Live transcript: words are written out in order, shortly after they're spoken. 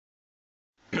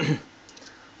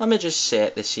let me just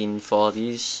set the scene for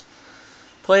these.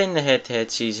 Playing the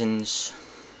head-to-head seasons,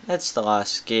 it's the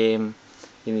last game.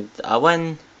 You need a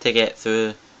win to get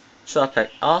through. So I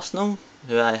picked Arsenal,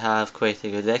 who I have quite a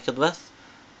good record with,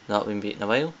 not been beaten a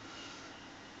while.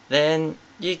 Then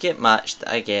you get matched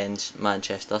against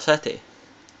Manchester City,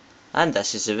 and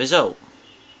this is the result.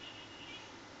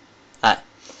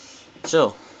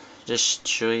 So just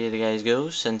show you the guys'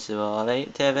 goals since they were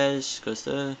alright. Tevez goes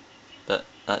through, but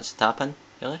that's tapping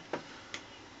really.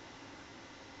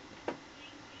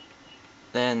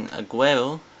 Then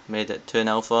Aguero made it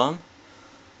 2-0 for him,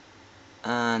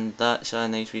 and that's a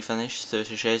nice wee finish through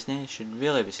to Szczesny. Should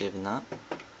really be saving that.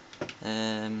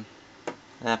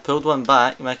 I pulled one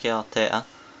back, Mickey Arteta.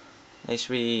 Nice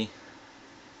wee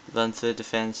run through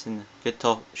defence and good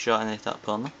top shot in the top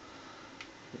corner.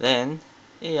 Then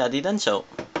he added insult.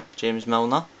 James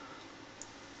Milner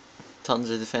turns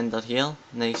the defender here.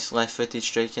 Nice left footed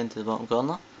strike into the bottom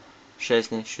corner.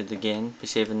 Szczesny should again be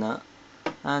saving that.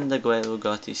 And Aguero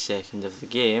got his second of the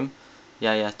game.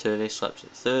 Yaya Toure slips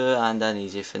it through and an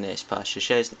easy finesse past to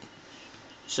Szczesny.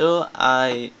 So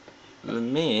I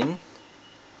remain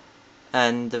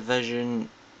in Division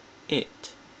 8.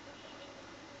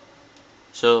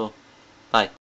 So, bye.